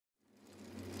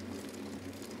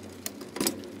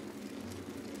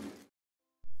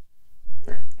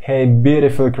Hey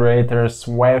beautiful creators,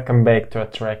 welcome back to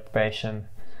AttractPassion.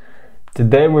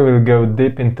 Today we will go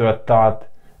deep into a thought: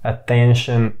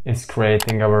 attention is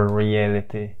creating our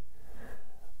reality.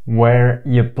 Where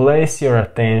you place your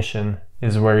attention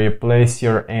is where you place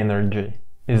your energy,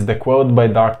 is the quote by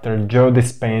Dr.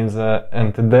 Dispenza,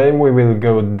 and today we will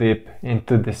go deep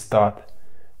into this thought.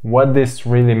 What this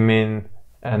really means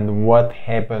and what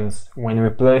happens when we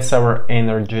place our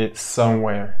energy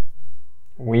somewhere.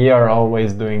 We are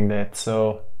always doing that,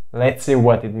 so let's see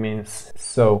what it means.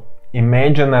 So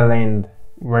imagine a land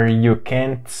where you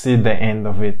can't see the end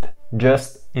of it,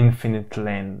 just infinite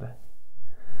land.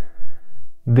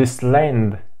 This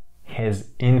land has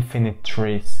infinite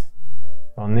trees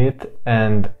on it,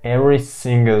 and every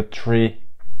single tree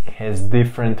has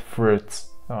different fruits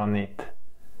on it.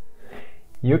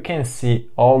 You can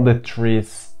see all the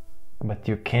trees, but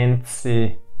you can't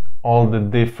see all the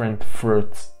different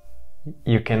fruits.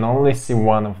 You can only see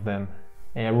one of them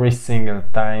every single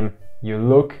time you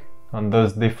look on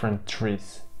those different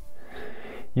trees.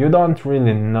 You don't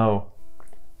really know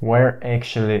where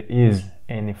actually is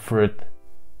any fruit,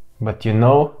 but you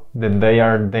know that they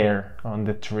are there on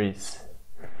the trees.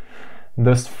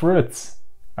 Those fruits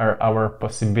are our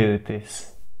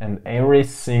possibilities, and every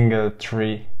single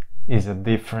tree is a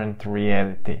different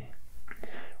reality.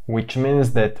 Which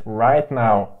means that right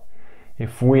now,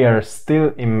 if we are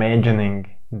still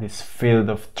imagining this field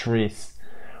of trees,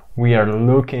 we are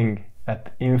looking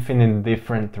at infinite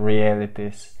different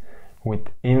realities with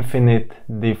infinite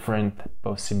different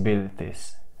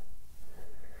possibilities.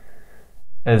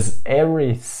 As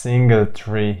every single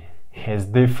tree has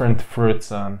different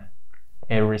fruits on,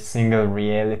 every single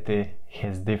reality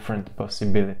has different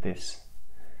possibilities.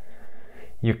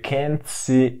 You can't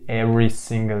see every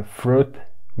single fruit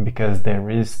because there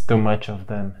is too much of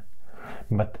them.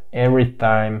 But every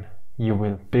time you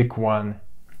will pick one,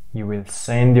 you will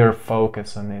send your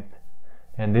focus on it,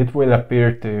 and it will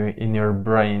appear to you in your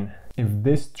brain. If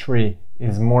this tree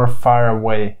is more far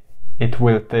away, it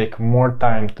will take more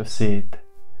time to see it.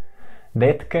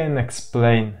 That can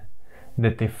explain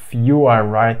that if you are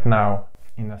right now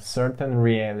in a certain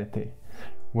reality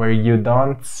where you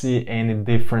don't see any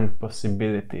different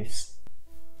possibilities,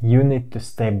 you need to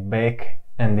step back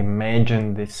and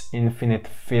imagine this infinite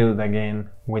field again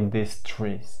with these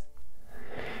trees.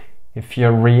 If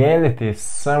your reality is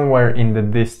somewhere in the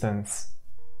distance,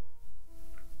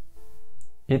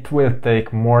 it will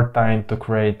take more time to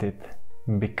create it,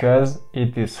 because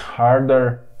it is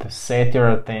harder to set your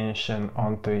attention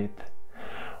onto it.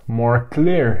 More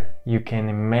clear, you can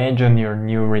imagine your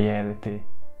new reality,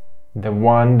 the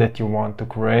one that you want to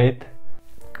create.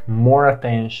 More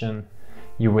attention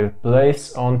you will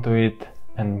place onto it,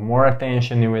 and more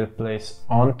attention you will place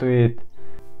onto it,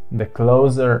 the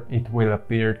closer it will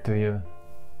appear to you.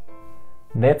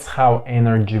 That's how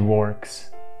energy works.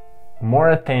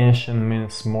 More attention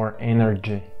means more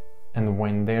energy, and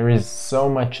when there is so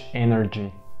much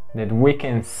energy that we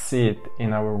can see it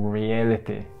in our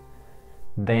reality,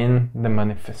 then the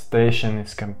manifestation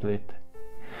is complete.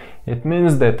 It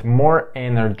means that more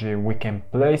energy we can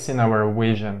place in our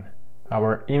vision,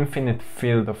 our infinite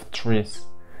field of trees,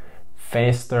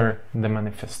 faster the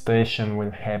manifestation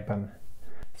will happen.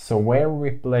 So where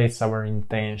we place our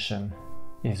intention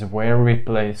is where we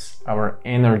place our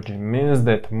energy. Means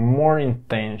that more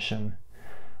intention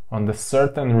on the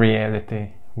certain reality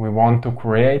we want to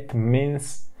create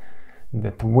means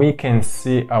that we can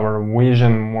see our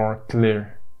vision more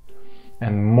clear,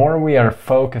 and more we are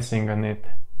focusing on it,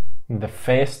 the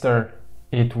faster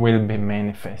it will be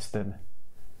manifested.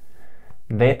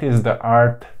 That is the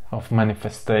art of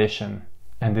manifestation,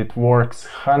 and it works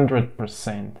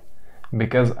 100%,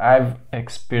 because I've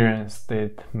experienced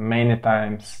it many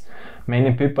times.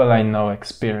 Many people I know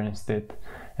experienced it,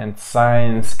 and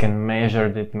science can measure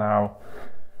it now.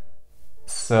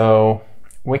 So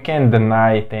we can't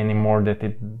deny it anymore that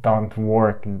it don't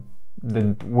work.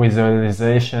 The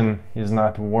visualization is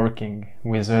not working.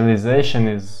 Visualization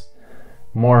is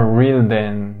more real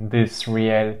than this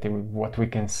reality, what we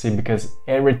can see, because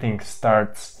everything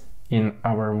starts in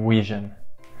our vision,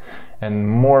 and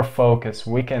more focus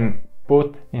we can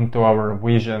put into our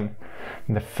vision,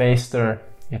 the faster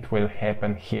it will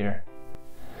happen here.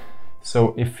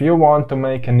 So if you want to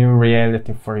make a new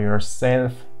reality for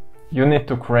yourself, you need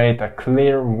to create a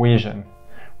clear vision,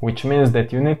 which means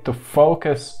that you need to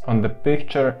focus on the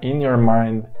picture in your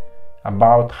mind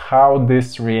about how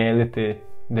this reality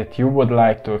that you would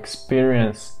like to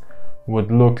experience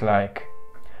would look like,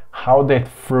 how that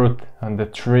fruit on the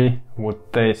tree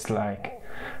would taste like,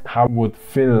 how it would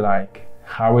feel like,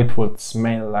 how it would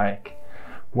smell like,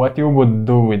 what you would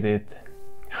do with it,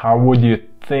 How would you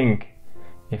think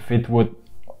if it would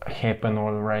happen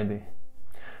already?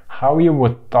 How you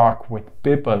would talk with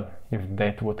people if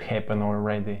that would happen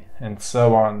already, and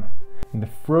so on. The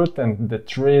fruit and the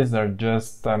trees are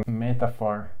just a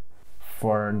metaphor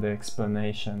for the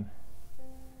explanation.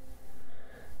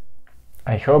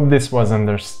 I hope this was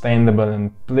understandable,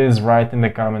 and please write in the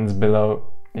comments below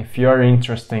if you are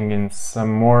interested in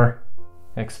some more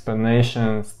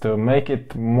explanations to make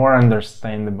it more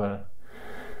understandable.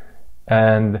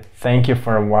 And thank you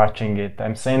for watching it.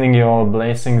 I'm sending you all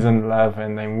blessings and love,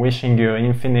 and I'm wishing you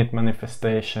infinite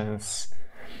manifestations.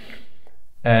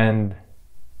 And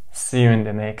see you in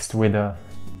the next video.